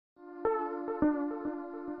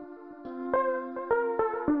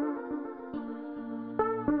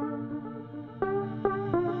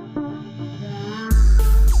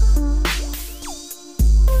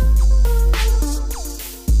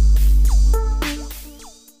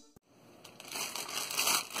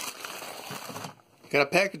Got a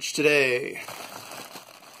package today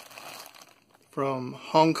from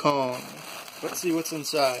Hong Kong. Let's see what's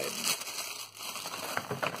inside.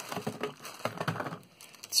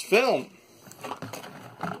 It's film.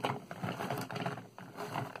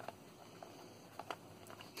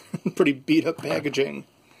 Pretty beat up packaging.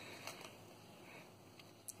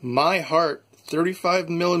 My Heart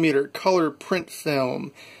 35mm color print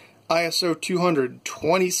film. ISO 200,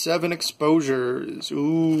 27 exposures.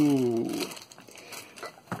 Ooh.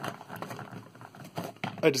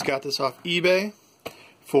 I just got this off eBay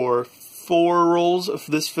for 4 rolls of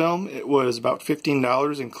this film. It was about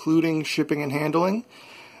 $15, including shipping and handling.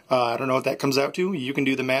 I don't know what that comes out to. You can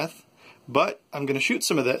do the math. But I'm going to shoot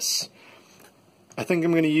some of this. I think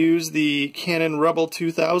I'm going to use the Canon Rebel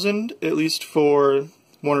 2000, at least for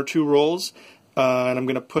 1 or 2 rolls. And I'm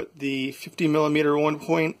going to put the 50mm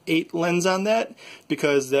 1.8 lens on that,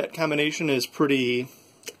 because that combination is pretty,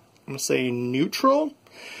 I'm going to say, neutral.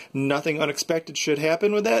 Nothing unexpected should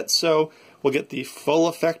happen with that, so we'll get the full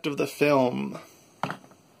effect of the film.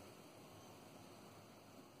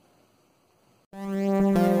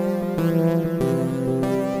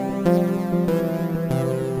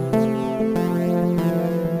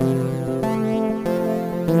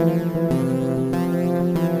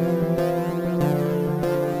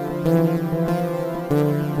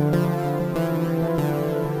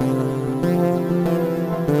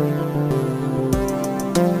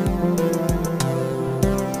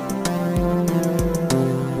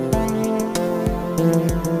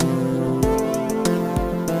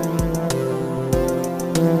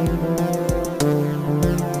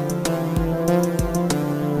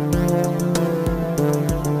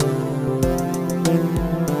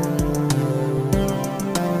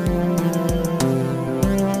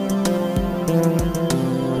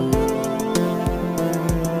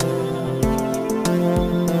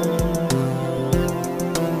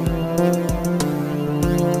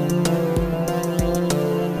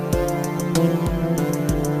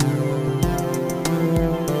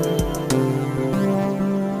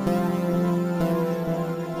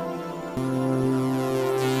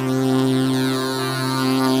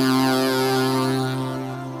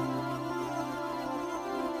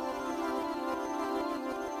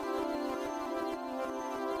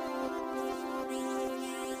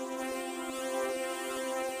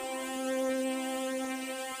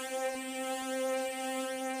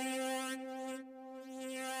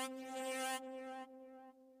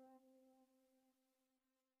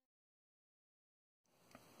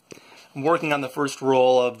 I'm working on the first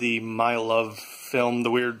roll of the My Love film,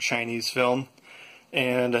 the weird Chinese film,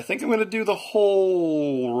 and I think I'm going to do the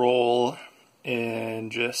whole roll in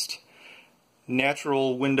just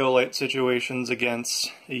natural window light situations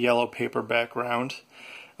against a yellow paper background,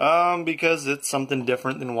 because it's something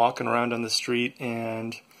different than walking around on the street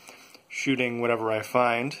and shooting whatever I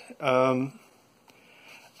find. I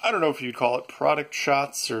don't know if you'd call it product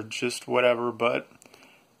shots or just whatever, but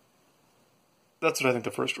that's what I think the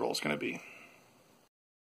first roll is going to be.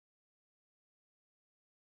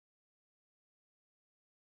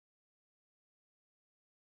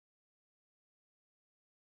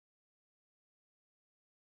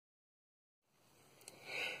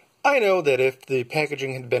 I know that if the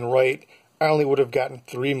packaging had been right, I only would have gotten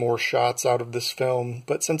 3 more shots out of this film,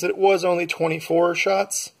 but since it was only 24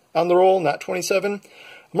 shots on the roll, not 27,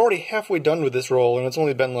 I'm already halfway done with this roll, and it's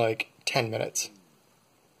only been like 10 minutes.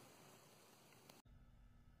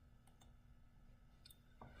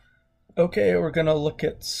 Okay, we're gonna look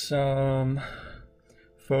at some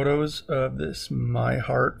photos of this My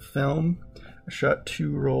Heart film. I shot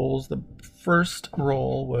 2 rolls. The first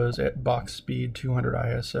roll was at box speed 200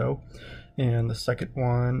 ISO, and the second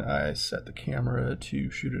one I set the camera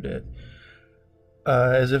to shoot it at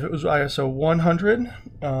as if it was ISO 100.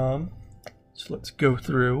 So let's go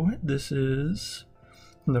through. This is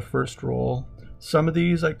the first roll. Some of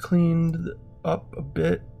these I cleaned up a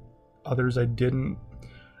bit, others I didn't.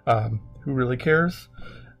 Who really cares?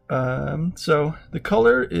 So the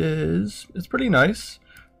color it's pretty nice.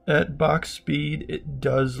 At box speed, it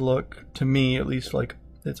does look, to me at least, like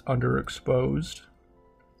it's underexposed.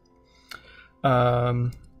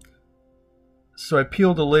 So I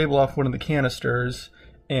peeled a label off one of the canisters,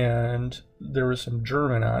 and there was some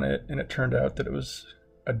German on it, and it turned out that it was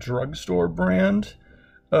a drugstore brand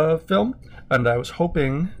of film, and I was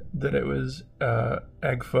hoping that it was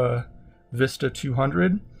Agfa Vista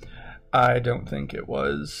 200. I don't think it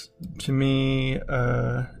was. To me,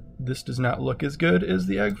 this does not look as good as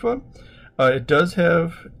the Agfa. It does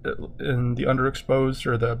have, in the underexposed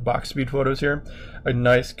or the box speed photos here, a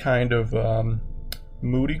nice kind of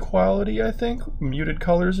moody quality, I think, muted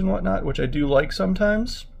colors and whatnot, which I do like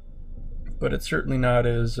sometimes, but it's certainly not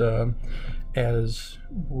as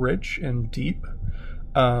rich and deep.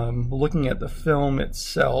 Looking at the film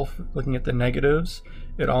itself, looking at the negatives,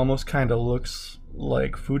 it almost kind of looks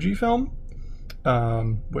like Fujifilm,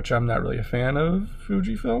 which I'm not really a fan of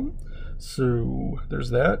Fujifilm, so there's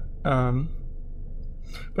that.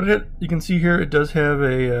 But you can see here it does have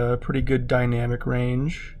a pretty good dynamic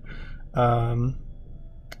range. It's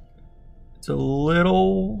a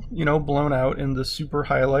little, blown out in the super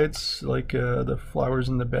highlights, like the flowers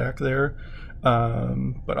in the back there.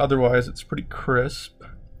 But otherwise it's pretty crisp.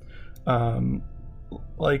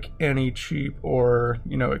 Like any cheap or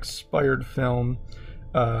expired film,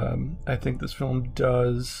 I think this film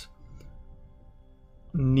does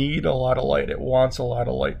need a lot of light. It wants a lot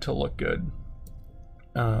of light to look good.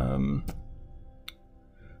 But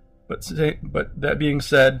that being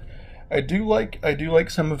said, I do like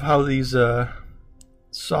some of how these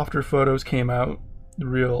softer photos came out,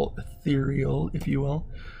 real ethereal, if you will.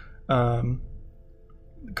 The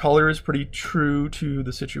color is pretty true to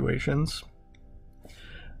the situations.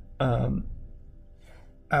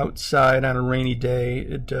 Outside on a rainy day,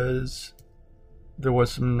 there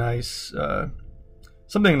was some nice,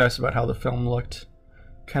 something nice about how the film looked,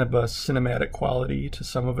 kind of a cinematic quality to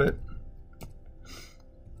some of it.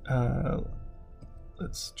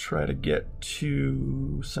 Let's try to get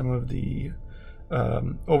to some of the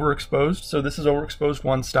overexposed. So this is overexposed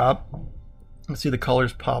one stop. You see the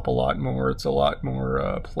colors pop a lot more. It's a lot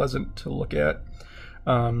more pleasant to look at.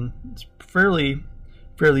 It's fairly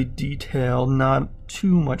detailed, not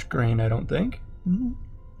too much grain, I don't think.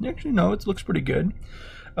 Actually, no, it looks pretty good.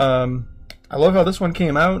 I love how this one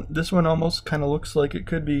came out. This one almost kind of looks like it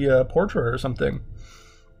could be a portrait or something.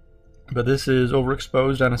 But this is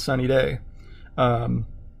overexposed on a sunny day.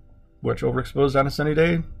 Which overexposed on a sunny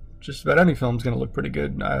day, just about any film is going to look pretty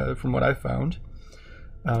good, from what I found.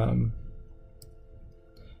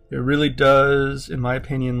 It really does, in my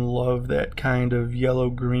opinion, love that kind of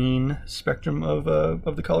yellow-green spectrum of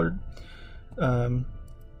the color. So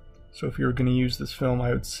if you're going to use this film,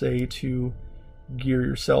 I would say to gear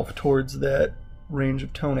yourself towards that range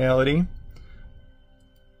of tonality.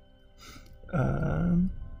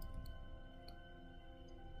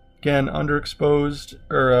 Again, underexposed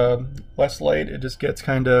or less light, it just gets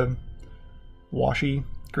kind of washy,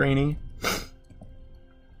 grainy.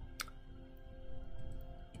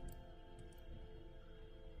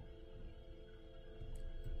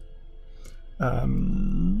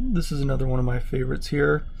 This is another one of my favorites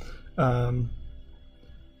here. Just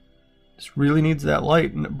really needs that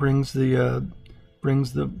light, and it brings the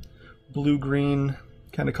blue-green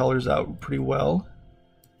kind of colors out pretty well.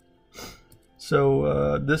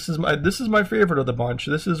 So this is my favorite of the bunch.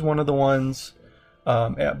 This is one of the ones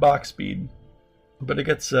at box speed, but it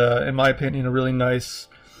gets, in my opinion, a really nice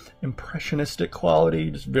impressionistic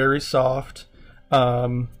quality, just very soft.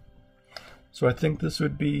 So I think this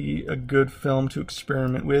would be a good film to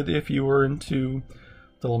experiment with if you were into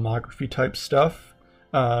the lomography type stuff.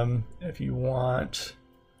 If you want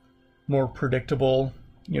more predictable,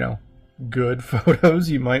 good photos,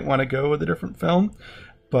 you might want to go with a different film.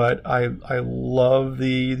 But I love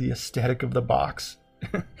the aesthetic of the box,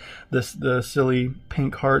 the silly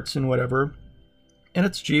pink hearts and whatever, and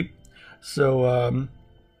it's cheap, so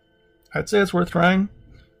I'd say it's worth trying.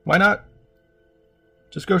 Why not?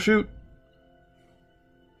 Just go shoot.